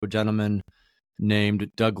a gentleman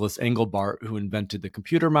named Douglas Engelbart, who invented the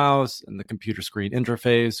computer mouse and the computer screen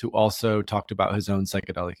interface, who also talked about his own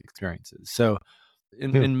psychedelic experiences. So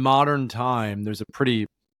in modern time, there's a pretty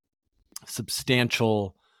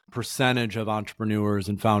substantial percentage of entrepreneurs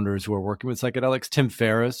and founders who are working with psychedelics. Tim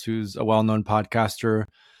Ferriss, who's a well-known podcaster,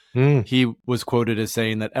 he was quoted as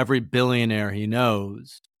saying that every billionaire he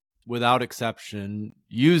knows, without exception,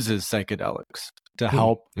 uses psychedelics to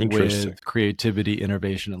help with creativity,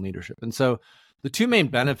 innovation, and leadership. And so the two main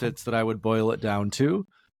benefits that I would boil it down to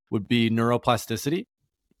would be neuroplasticity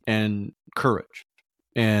and courage.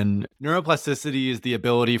 And neuroplasticity is the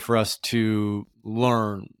ability for us to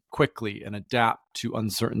learn quickly and adapt to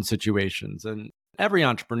uncertain situations. And every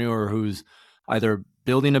entrepreneur who's either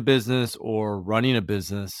building a business or running a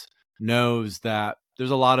business knows that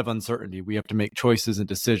there's a lot of uncertainty. We have to make choices and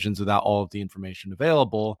decisions without all of the information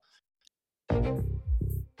available.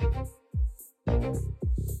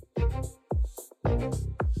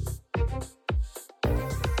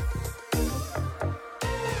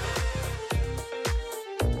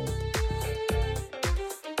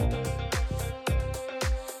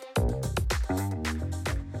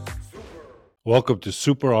 Welcome to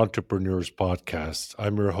Super Entrepreneurs Podcast.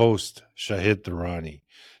 I'm your host, Shahid Durrani.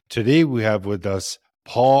 Today we have with us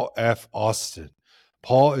Paul F. Austin.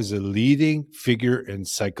 Paul is a leading figure in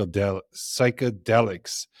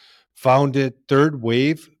psychedelics, founded Third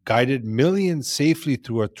Wave, guided millions safely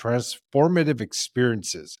through a transformative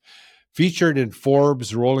experiences, featured in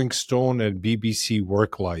Forbes, Rolling Stone, and BBC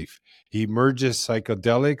Work Life. He merges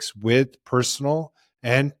psychedelics with personal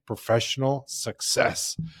and professional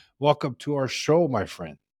success. Welcome to our show, my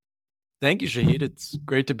friend. Thank you, Shahid. It's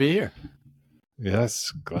great to be here.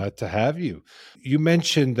 Yes, glad to have you. You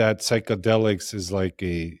mentioned that psychedelics is like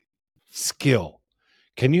a skill.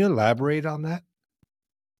 Can you elaborate on that?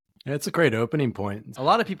 It's a great opening point. A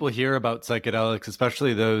lot of people hear about psychedelics,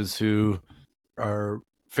 especially those who are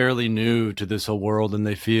fairly new to this whole world, and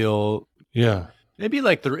they feel maybe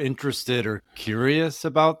like they're interested or curious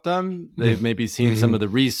about them. They've maybe seen some of the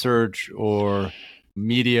research or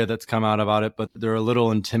media that's come out about it, but they're a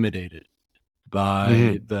little intimidated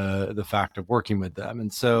by the fact of working with them.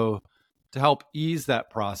 And so to help ease that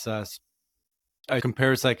process, I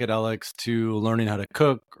compare psychedelics to learning how to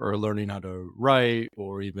cook or learning how to write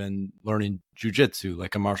or even learning jujitsu,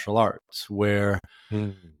 like a martial arts, where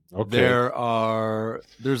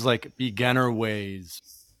there's like beginner ways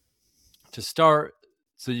to start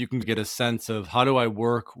so you can get a sense of how do I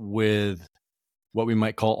work with what we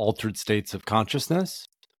might call altered states of consciousness.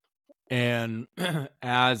 And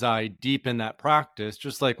as I deepen that practice,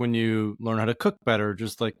 just like when you learn how to cook better,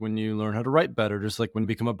 just like when you learn how to write better, just like when you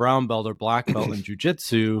become a brown belt or black belt in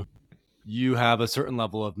jujitsu, you have a certain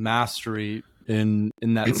level of mastery in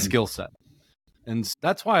that skill set. And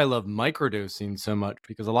that's why I love microdosing so much,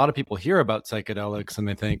 because a lot of people hear about psychedelics and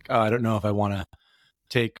they think, oh, I don't know if I want to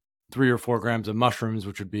take 3 or 4 grams of mushrooms,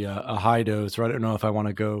 which would be a high dose, or I don't know if I want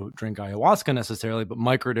to go drink ayahuasca necessarily, but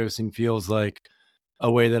microdosing feels like a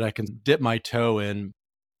way that I can dip my toe in,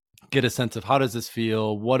 get a sense of how does this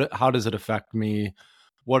feel? How does it affect me?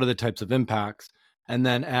 What are the types of impacts? And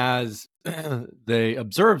then as they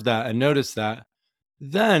observe that and notice that,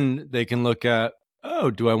 then they can look at, oh,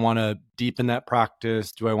 do I want to deepen that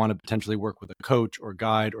practice? Do I want to potentially work with a coach or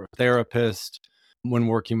guide or therapist when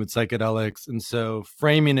working with psychedelics? And so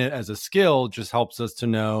framing it as a skill just helps us to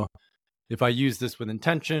know, if I use this with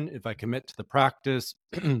intention, if I commit to the practice,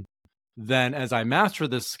 then as I master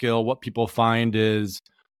this skill, what people find is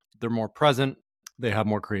they're more present, they have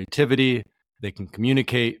more creativity, they can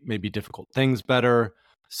communicate maybe difficult things better.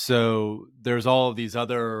 So there's all of these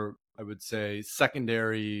other, I would say,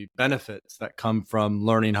 secondary benefits that come from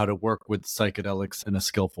learning how to work with psychedelics in a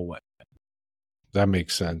skillful way. That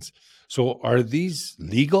makes sense. So are these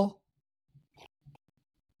legal?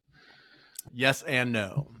 Yes and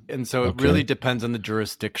no. And so it really depends on the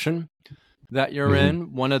jurisdiction that you're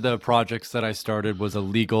in. One of the projects that I started was a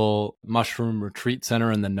legal mushroom retreat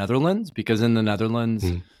center in the Netherlands, because in the Netherlands,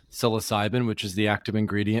 psilocybin, which is the active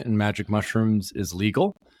ingredient in magic mushrooms, is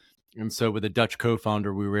legal. And so with a Dutch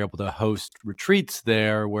co-founder, we were able to host retreats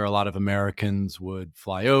there where a lot of Americans would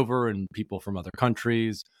fly over and people from other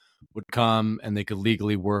countries would come and they could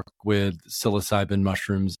legally work with psilocybin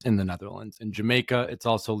mushrooms in the Netherlands. In Jamaica, it's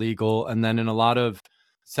also legal. And then in a lot of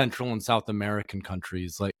Central and South American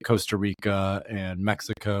countries like Costa Rica and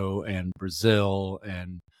Mexico and Brazil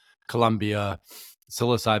and Colombia,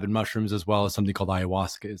 psilocybin mushrooms, as well as something called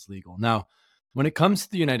ayahuasca, is legal. Now, when it comes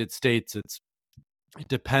to the United States, it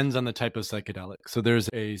depends on the type of psychedelic. So there's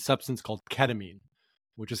a substance called ketamine,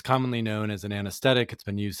 which is commonly known as an anesthetic. It's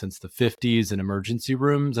been used since the 50s in emergency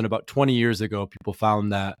rooms. And about 20 years ago, people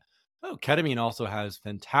found that, ketamine also has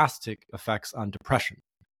fantastic effects on depression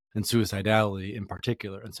and suicidality in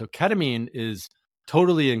particular. And so ketamine is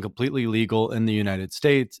totally and completely legal in the United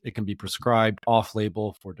States. It can be prescribed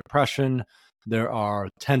off-label for depression. There are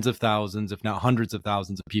tens of thousands, if not hundreds of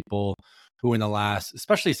thousands of people who in the last,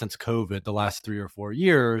 especially since COVID, the last 3 or 4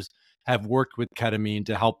 years, have worked with ketamine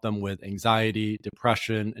to help them with anxiety,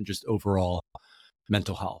 depression, and just overall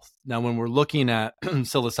mental health. Now, when we're looking at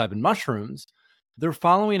psilocybin mushrooms, they're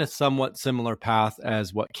following a somewhat similar path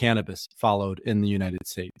as what cannabis followed in the United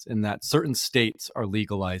States, in that certain states are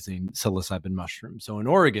legalizing psilocybin mushrooms. So in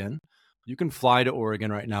Oregon, you can fly to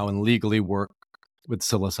Oregon right now and legally work with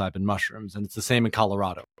psilocybin mushrooms. And it's the same in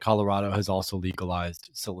Colorado. Colorado has also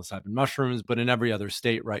legalized psilocybin mushrooms, but in every other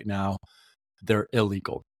state right now, they're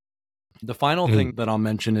illegal. The final thing that I'll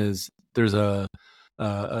mention is there's a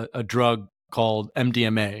drug called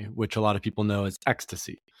MDMA, which a lot of people know as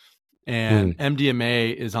ecstasy. And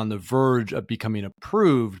MDMA is on the verge of becoming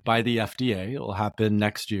approved by the FDA. It will happen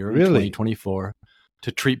next year in 2024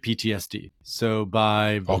 to treat PTSD. So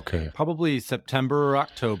by probably September or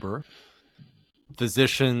October,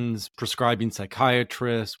 physicians, prescribing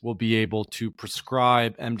psychiatrists will be able to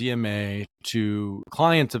prescribe MDMA to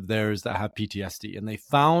clients of theirs that have PTSD. And they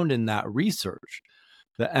found in that research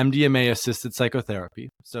that MDMA-assisted psychotherapy,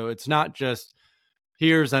 so it's not just,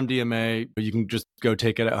 here's MDMA, but you can just go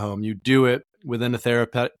take it at home. You do it within a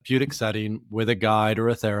therapeutic setting with a guide or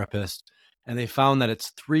a therapist. And they found that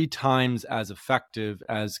it's 3 times as effective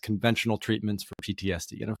as conventional treatments for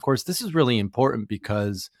PTSD. And of course, this is really important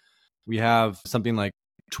because we have something like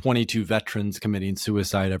 22 veterans committing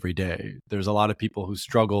suicide every day. There's a lot of people who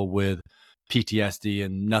struggle with PTSD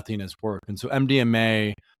and nothing has worked. And so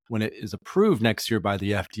MDMA, when it is approved next year by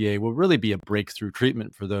the FDA, will really be a breakthrough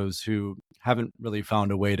treatment for those who haven't really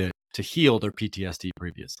found a way to heal their PTSD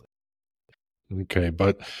previously. Okay,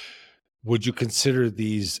 but would you consider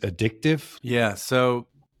these addictive? Yeah, so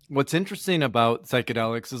what's interesting about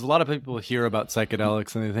psychedelics is a lot of people hear about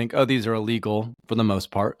psychedelics and they think, oh, these are illegal for the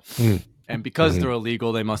most part. And because they're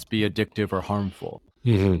illegal, they must be addictive or harmful.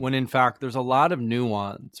 When in fact, there's a lot of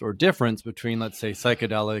nuance or difference between, let's say,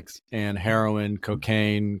 psychedelics and heroin,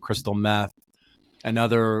 cocaine, crystal meth, and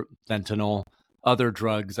other fentanyl, other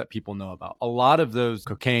drugs that people know about. A lot of those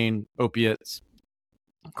cocaine, opiates,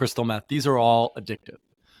 crystal meth, these are all addictive.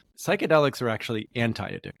 Psychedelics are actually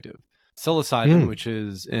anti-addictive. Psilocybin, which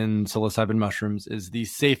is in psilocybin mushrooms, is the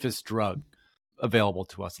safest drug available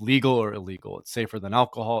to us, legal or illegal. It's safer than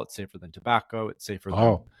alcohol. It's safer than tobacco. It's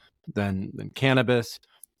safer than cannabis.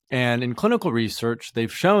 And in clinical research,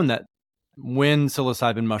 they've shown that when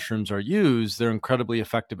psilocybin mushrooms are used, they're incredibly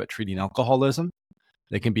effective at treating alcoholism.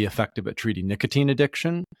 They can be effective at treating nicotine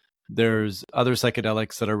addiction. There's other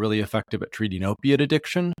psychedelics that are really effective at treating opiate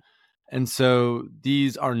addiction. And so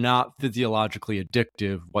these are not physiologically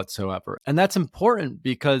addictive whatsoever. And that's important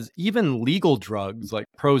because even legal drugs like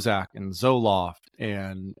Prozac and Zoloft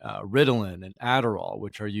and Ritalin and Adderall,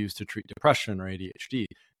 which are used to treat depression or ADHD,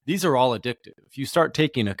 these are all addictive. If you start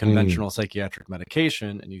taking a conventional psychiatric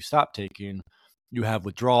medication and you stop taking, you have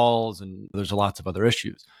withdrawals and there's lots of other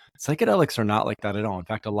issues. Psychedelics are not like that at all. In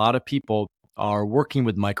fact, a lot of people are working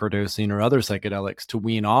with microdosing or other psychedelics to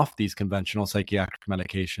wean off these conventional psychiatric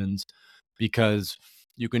medications because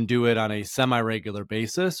you can do it on a semi-regular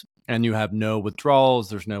basis and you have no withdrawals,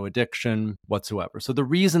 there's no addiction whatsoever. So the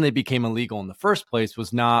reason they became illegal in the first place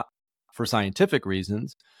was not for scientific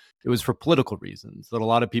reasons, it was for political reasons. That a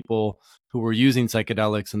lot of people who were using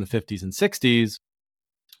psychedelics in the 50s and 60s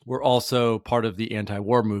were also part of the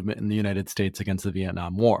anti-war movement in the United States against the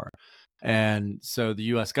Vietnam War. And so the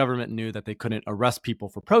US government knew that they couldn't arrest people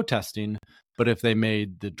for protesting, but if they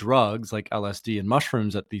made the drugs like LSD and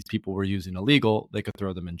mushrooms that these people were using illegal, they could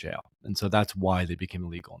throw them in jail. And so that's why they became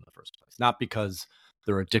illegal in the first place, not because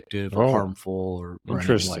they're addictive or harmful or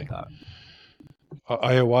anything like that.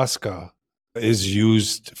 Ayahuasca is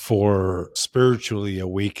used for spiritually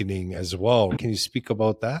awakening as well. Can you speak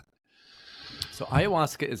about that? So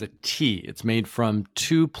ayahuasca is a tea. It's made from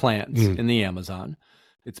 2 plants in the Amazon.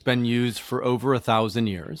 It's been used for over 1,000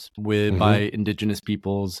 years by indigenous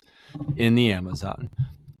peoples in the Amazon.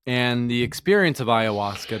 And the experience of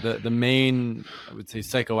ayahuasca, the main, I would say,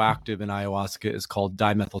 psychoactive in ayahuasca is called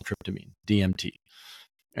dimethyltryptamine, DMT.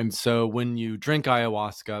 And so when you drink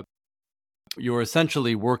ayahuasca, you're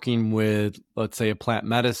essentially working with, let's say, a plant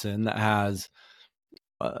medicine that has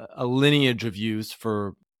a lineage of use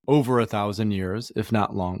for over 1,000 years, if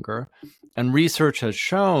not longer. And research has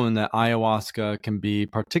shown that ayahuasca can be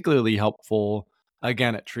particularly helpful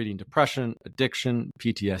again, at treating depression, addiction,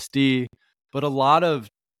 PTSD. But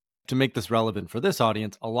to make this relevant for this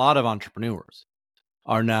audience, a lot of entrepreneurs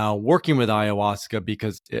are now working with ayahuasca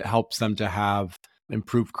because it helps them to have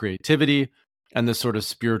improved creativity and this sort of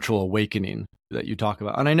spiritual awakening that you talk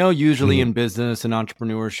about. And I know usually in business and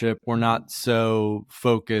entrepreneurship, we're not so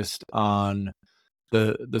focused on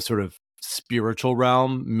the sort of spiritual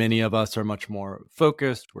realm. Many of us are much more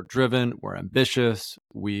focused, we're driven, we're ambitious,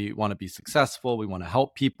 we want to be successful, we want to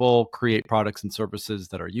help people, create products and services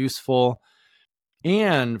that are useful.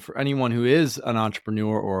 And for anyone who is an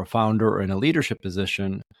entrepreneur or a founder or in a leadership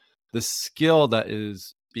position, the skill that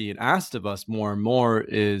is being asked of us more and more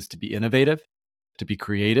is to be innovative, to be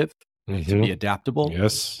creative, to be adaptable.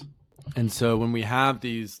 Yes. And so when we have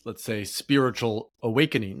these, let's say, spiritual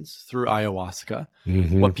awakenings through ayahuasca,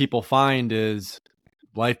 what people find is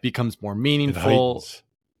life becomes more meaningful.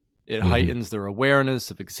 It heightens their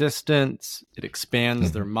awareness of existence. It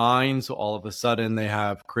expands their mind. So all of a sudden they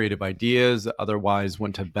have creative ideas that otherwise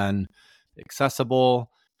wouldn't have been accessible.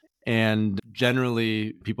 And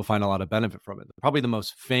generally, people find a lot of benefit from it. Probably the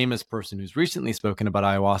most famous person who's recently spoken about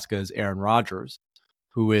ayahuasca is Aaron Rodgers,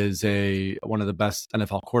 who is one of the best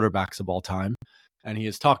NFL quarterbacks of all time. And he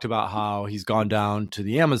has talked about how he's gone down to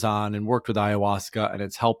the Amazon and worked with ayahuasca, and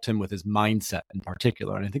it's helped him with his mindset in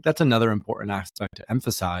particular. And I think that's another important aspect to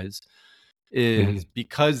emphasize is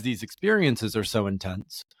because these experiences are so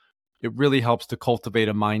intense, it really helps to cultivate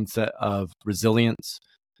a mindset of resilience.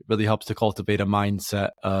 It really helps to cultivate a mindset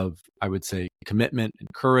of, I would say, commitment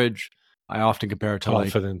and courage. I often compare it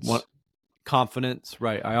to confidence,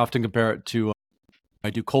 right? I often compare it to,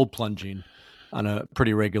 I do cold plunging on a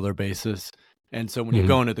pretty regular basis. And so when you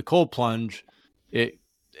go into the cold plunge, it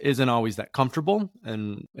isn't always that comfortable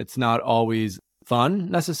and it's not always fun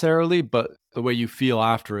necessarily, but the way you feel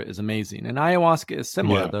after it is amazing. And ayahuasca is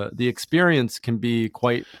similar. Yeah. The experience can be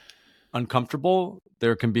quite uncomfortable.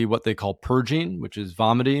 There can be what they call purging, which is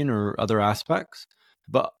vomiting or other aspects.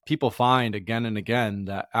 But people find again and again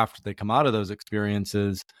that after they come out of those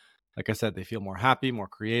experiences, like I said, they feel more happy, more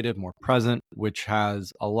creative, more present, which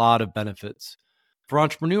has a lot of benefits for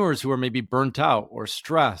entrepreneurs who are maybe burnt out or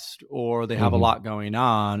stressed, or they have a lot going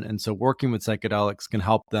on. And so working with psychedelics can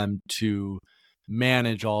help them to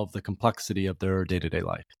manage all of the complexity of their day-to-day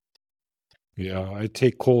life. Yeah, I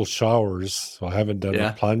take cold showers. So I haven't done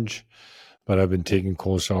a plunge, but I've been taking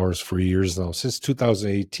cold showers for years now. Since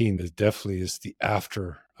 2018, it definitely is the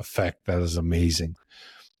after effect that is amazing.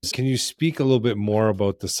 Can you speak a little bit more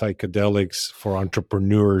about the psychedelics for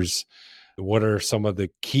entrepreneurs? What are some of the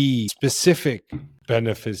key specific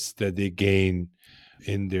benefits that they gain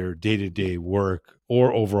in their day-to-day work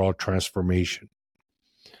or overall transformation?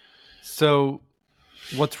 So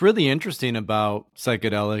what's really interesting about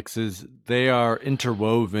psychedelics is they are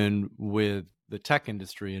interwoven with the tech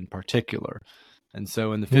industry in particular. And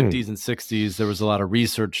so in the 50s and 60s, there was a lot of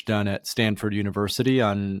research done at Stanford University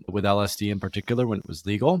with LSD in particular when it was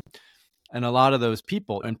legal. And a lot of those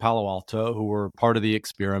people in Palo Alto who were part of the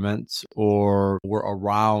experiments or were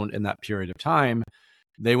around in that period of time,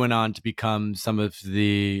 they went on to become some of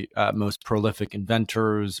the most prolific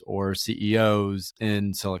inventors or CEOs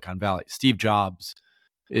in Silicon Valley. Steve Jobs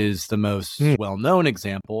is the most well-known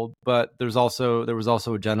example, but there was also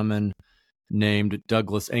a gentleman named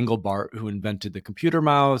Douglas Engelbart who invented the computer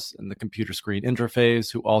mouse and the computer screen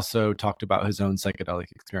interface, who also talked about his own psychedelic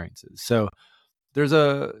experiences. So there's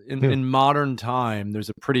in modern time, there's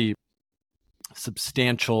a pretty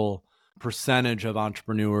substantial percentage of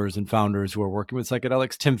entrepreneurs and founders who are working with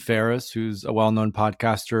psychedelics. Tim Ferriss, who's a well-known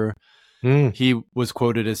podcaster, he was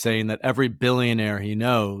quoted as saying that every billionaire he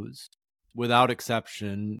knows, without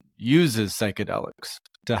exception, uses psychedelics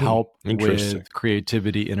to help with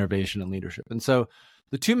creativity, innovation, and leadership. And so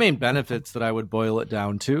the two main benefits that I would boil it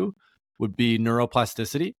down to would be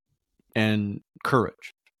neuroplasticity and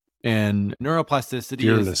courage. And neuroplasticity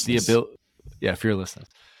is the ability, fearlessness.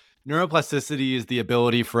 Neuroplasticity is the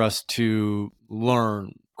ability for us to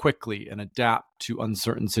learn quickly and adapt to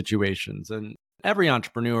uncertain situations. And every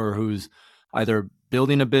entrepreneur who's either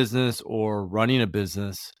building a business or running a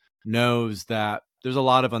business knows that there's a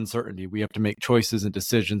lot of uncertainty. We have to make choices and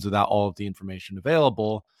decisions without all of the information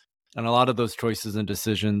available. And a lot of those choices and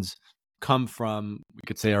decisions come from, we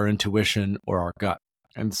could say, our intuition or our gut.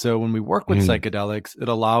 And so when we work with psychedelics, it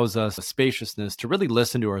allows us a spaciousness to really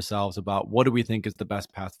listen to ourselves about what do we think is the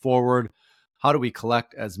best path forward? How do we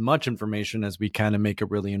collect as much information as we can and make a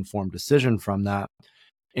really informed decision from that?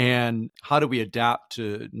 And how do we adapt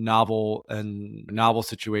to novel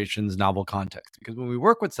situations, novel contexts? Because when we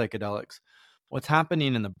work with psychedelics, what's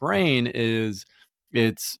happening in the brain is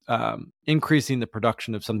it's increasing the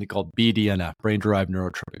production of something called BDNF, brain-derived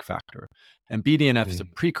neurotropic factor. And BDNF is a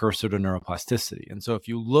precursor to neuroplasticity. And so if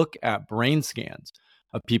you look at brain scans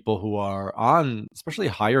of people who are on especially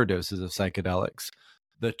higher doses of psychedelics,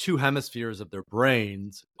 the two hemispheres of their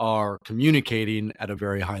brains are communicating at a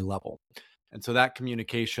very high level. And so that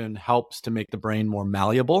communication helps to make the brain more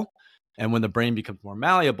malleable. And when the brain becomes more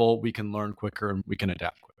malleable, we can learn quicker and we can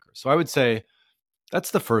adapt quicker. So I would say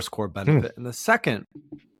that's the first core benefit. And the second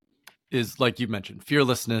is, like you mentioned,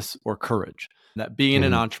 fearlessness or courage. That being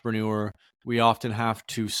an entrepreneur, we often have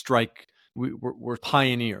to strike. We're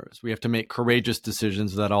pioneers. We have to make courageous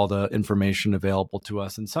decisions without all the information available to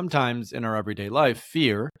us. And sometimes in our everyday life,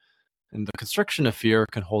 fear and the constriction of fear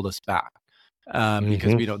can hold us back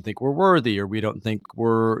because we don't think we're worthy, or we don't think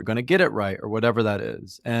we're going to get it right, or whatever that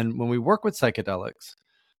is. And when we work with psychedelics,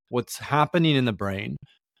 what's happening in the brain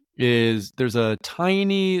is there's a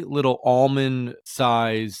tiny little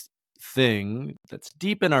almond-sized thing that's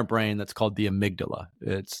deep in our brain that's called the amygdala.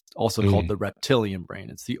 It's also called the reptilian brain.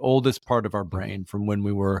 It's the oldest part of our brain from when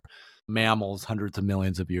we were mammals hundreds of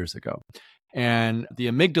millions of years ago. And the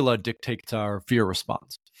amygdala dictates our fear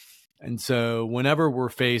response. And so whenever we're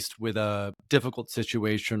faced with a difficult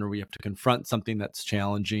situation or we have to confront something that's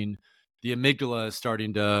challenging, the amygdala is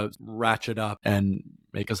starting to ratchet up and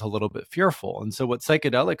make us a little bit fearful. And so what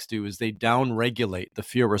psychedelics do is they downregulate the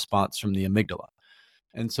fear response from the amygdala.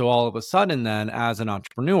 And so all of a sudden then, as an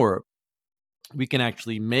entrepreneur, we can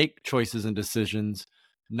actually make choices and decisions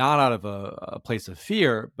not out of a place of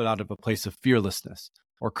fear, but out of a place of fearlessness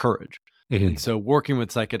or courage. And so working with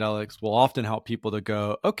psychedelics will often help people to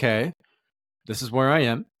go, okay, this is where I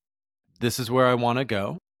am. This is where I want to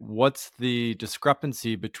go. What's the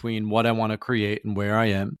discrepancy between what I want to create and where I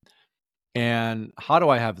am? And how do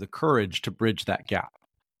I have the courage to bridge that gap?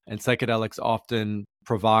 And psychedelics often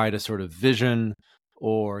provide a sort of vision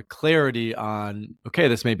or clarity on, okay,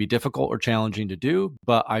 this may be difficult or challenging to do,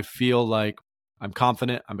 but I feel like I'm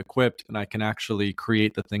confident, I'm equipped, and I can actually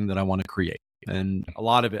create the thing that I want to create. And a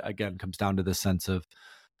lot of it, again, comes down to this sense of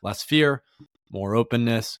less fear, more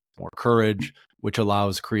openness, more courage, which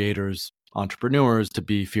allows creators, entrepreneurs to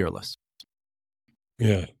be fearless.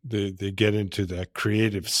 Yeah, they get into that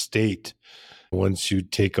creative state. Once you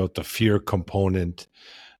take out the fear component,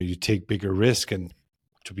 you take bigger risk. And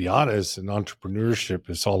to be honest, in entrepreneurship,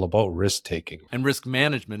 it's all about risk taking. And risk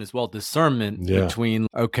management as well, discernment between,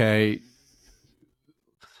 okay,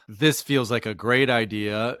 this feels like a great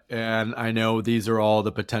idea, and I know these are all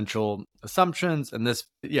the potential assumptions, and this,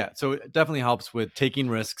 so it definitely helps with taking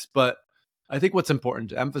risks. But I think what's important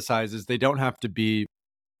to emphasize is they don't have to be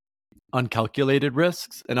uncalculated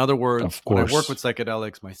risks. In other words, when I work with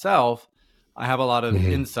psychedelics myself, I have a lot of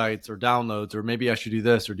insights or downloads, or maybe I should do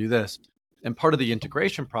this or do this. And part of the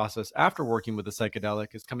integration process after working with the psychedelic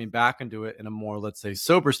is coming back into it in a more, let's say,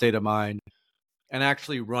 sober state of mind, and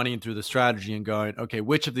actually running through the strategy and going, okay,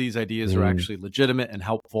 which of these ideas are actually legitimate and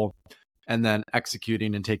helpful, and then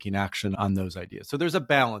executing and taking action on those ideas. So there's a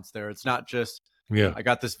balance there. It's not just, I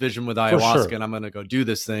got this vision with ayahuasca and I'm going to go do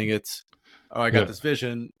this thing. It's, I got this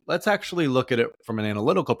vision. Let's actually look at it from an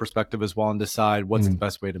analytical perspective as well and decide what's the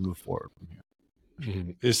best way to move forward from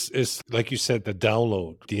here. It's like you said, the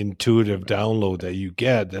download, the intuitive download that you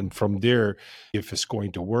get. And from there, if it's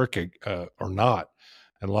going to work or not.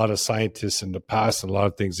 And a lot of scientists in the past, and a lot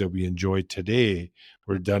of things that we enjoy today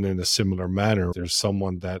were done in a similar manner. There's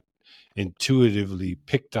someone that intuitively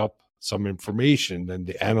picked up some information and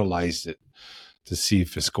they analyzed it to see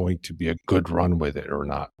if it's going to be a good run with it or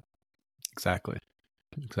not. Exactly.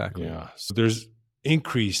 Yeah. So there's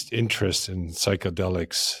increased interest in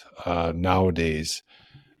psychedelics nowadays.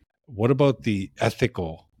 What about the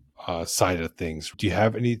ethical side of things? Do you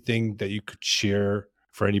have anything that you could share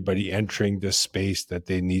for anybody entering this space that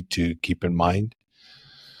they need to keep in mind?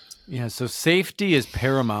 Yeah, so safety is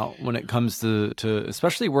paramount when it comes to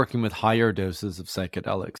especially working with higher doses of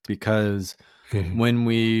psychedelics, because when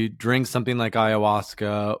we drink something like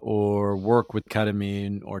ayahuasca or work with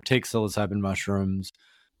ketamine or take psilocybin mushrooms,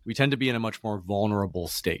 we tend to be in a much more vulnerable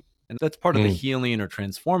state. And that's part of the healing or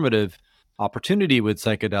transformative opportunity with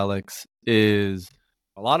psychedelics is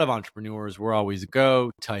a lot of entrepreneurs, we're always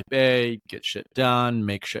go, type A, get shit done,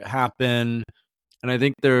 make shit happen. And I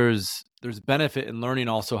think there's benefit in learning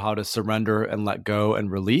also how to surrender and let go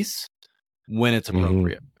and release when it's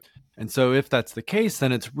appropriate. And so if that's the case,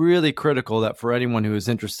 then it's really critical that for anyone who is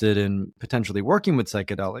interested in potentially working with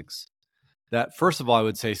psychedelics, that first of all, I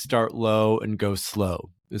would say start low and go slow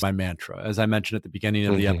is my mantra. As I mentioned at the beginning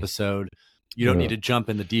of the episode, you don't need to jump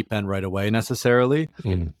in the deep end right away necessarily.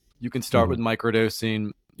 You can start with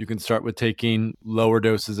microdosing. You can start with taking lower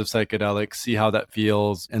doses of psychedelics, see how that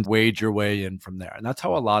feels, and wage your way in from there. And that's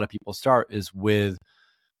how a lot of people start, is with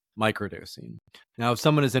microdosing. Now, if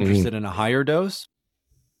someone is interested in a higher dose,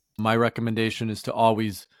 my recommendation is to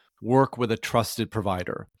always work with a trusted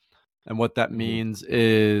provider. And what that means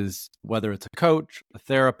is, whether it's a coach, a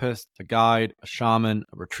therapist, a guide, a shaman,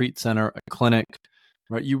 a retreat center, a clinic,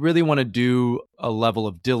 right? You really want to do a level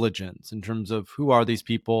of diligence in terms of, who are these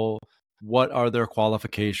people? What are their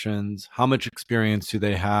qualifications? How much experience do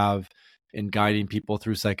they have in guiding people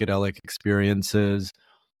through psychedelic experiences?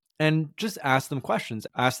 And just ask them questions.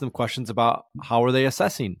 Ask them questions about, how are they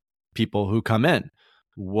assessing people who come in?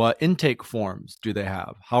 What intake forms do they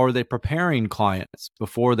have? How are they preparing clients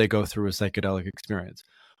before they go through a psychedelic experience?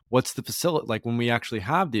 What's the facility like when we actually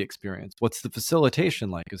have the experience? What's the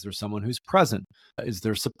facilitation like? Is there someone who's present? Is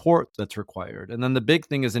there support that's required? And then the big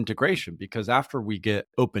thing is integration, because after we get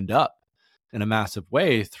opened up in a massive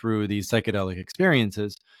way through these psychedelic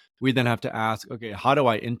experiences, we then have to ask, okay, how do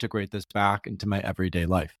I integrate this back into my everyday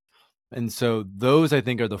life? And so those, I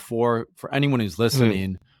think, are the four, for anyone who's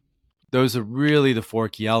listening, those are really the four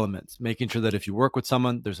key elements. Making sure that if you work with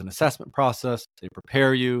someone, there's an assessment process, they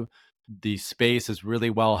prepare you, the space is really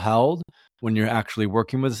well held when you're actually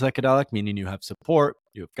working with a psychedelic, meaning you have support,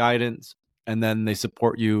 you have guidance, and then they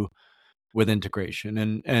support you with integration.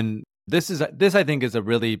 And this I think is a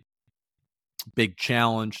really big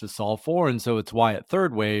challenge to solve for. And so it's why at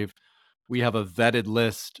Third Wave, we have a vetted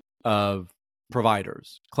list of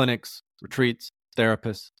providers, clinics, retreats,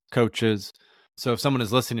 therapists, coaches. So if someone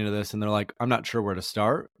is listening to this and they're like, I'm not sure where to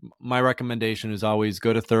start, my recommendation is always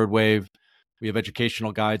go to Third Wave. We have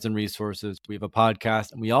educational guides and resources. We have a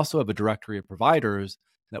podcast, and we also have a directory of providers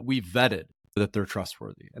that we've vetted that they're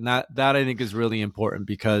trustworthy. And that I think is really important,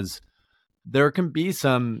 because there can be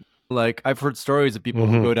some, like, I've heard stories of people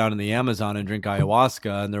who go down in the Amazon and drink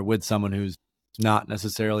ayahuasca, and they're with someone who's not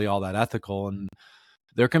necessarily all that ethical. And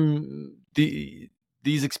there can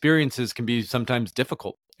these experiences can be sometimes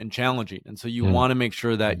difficult and challenging. And so you want to make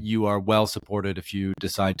sure that you are well supported if you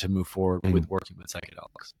decide to move forward with working with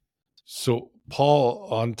psychedelics. So, Paul,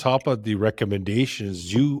 on top of the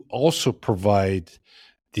recommendations, you also provide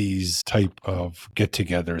these type of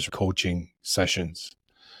get-togethers, coaching sessions.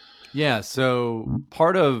 Yeah. So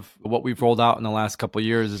part of what we've rolled out in the last couple of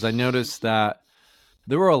years is, I noticed that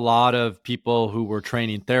there were a lot of people who were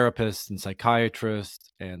training therapists and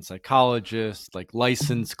psychiatrists and psychologists, like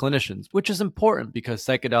licensed clinicians, which is important because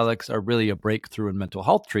psychedelics are really a breakthrough in mental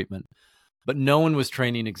health treatment. But no one was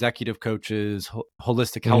training executive coaches,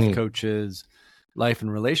 holistic health coaches, life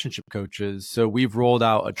and relationship coaches. So we've rolled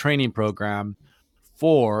out a training program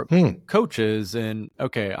for coaches. And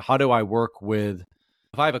okay, how do I work with,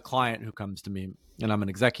 if I have a client who comes to me and I'm an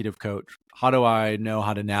executive coach, how do I know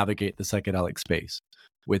how to navigate the psychedelic space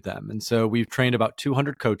with them? And so we've trained about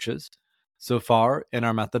 200 coaches so far in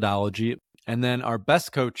our methodology. And then our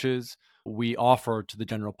best coaches we offer to the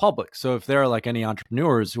general public. So if there are like any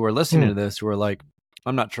entrepreneurs who are listening to this, who are like,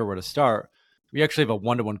 I'm not sure where to start, we actually have a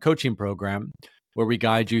one-to-one coaching program where we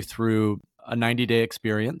guide you through a 90-day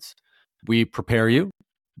experience. We prepare you,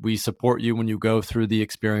 we support you when you go through the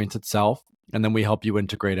experience itself, and then we help you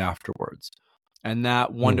integrate afterwards. And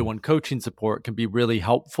that one-to-one coaching support can be really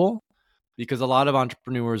helpful, because a lot of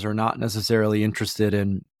entrepreneurs are not necessarily interested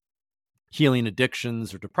in healing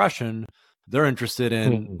addictions or depression. They're interested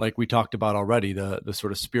in, like we talked about already, the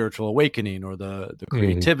sort of spiritual awakening, or the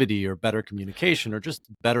creativity, or better communication, or just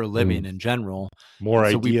better living in general. More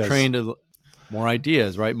so ideas. We've trained more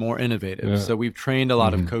ideas, right? More innovative. Yeah. So we've trained a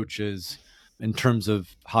lot of coaches in terms of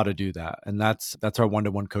how to do that. And that's our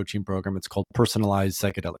one-to-one coaching program. It's called Personalized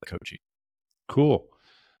Psychedelic Coaching. Cool.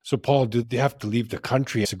 So, Paul, did they have to leave the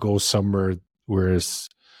country to go somewhere where it's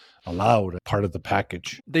allowed, part of the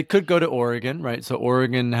package? They could go to Oregon, right? So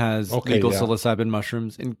Oregon has legal psilocybin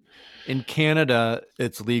mushrooms. In Canada,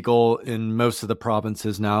 it's legal in most of the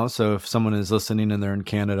provinces now. So if someone is listening and they're in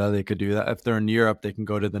Canada, they could do that. If they're in Europe, they can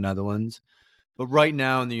go to the Netherlands. But right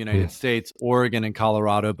now in the United States, Oregon and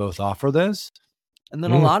Colorado both offer this. And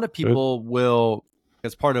then a lot of people will,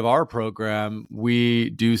 as part of our program, we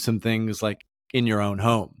do some things like in your own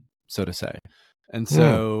home, so to say. And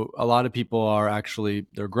so a lot of people are actually,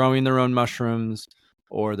 they're growing their own mushrooms,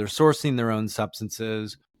 or they're sourcing their own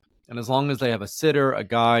substances. And as long as they have a sitter, a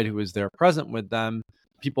guide who is there present with them,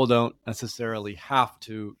 people don't necessarily have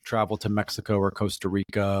to travel to Mexico or Costa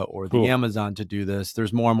Rica or the Amazon to do this.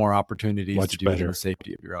 There's more and more opportunities to do it in the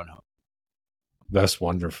safety of your own home. That's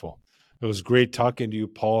wonderful. It was great talking to you,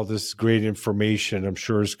 Paul. This is great information. I'm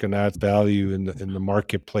sure it's going to add value in the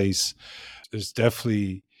marketplace. It's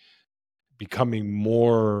definitely becoming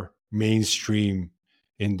more mainstream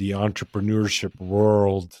in the entrepreneurship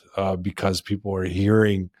world because people are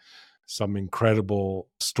hearing some incredible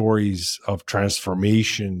stories of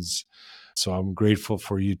transformations. So I'm grateful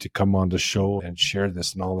for you to come on the show and share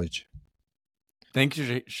this knowledge. Thank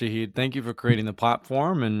you, Shahid. Thank you for creating the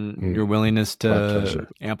platform and your willingness to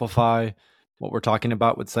amplify what we're talking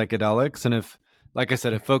about with psychedelics. And if, like I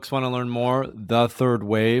said, if folks want to learn more,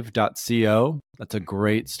 thethirdwave.co, that's a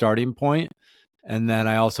great starting point. And then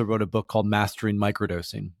I also wrote a book called Mastering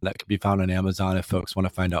Microdosing that can be found on Amazon if folks want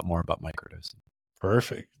to find out more about microdosing.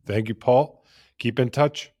 Perfect. Thank you, Paul. Keep in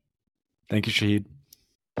touch. Thank you, Shahid.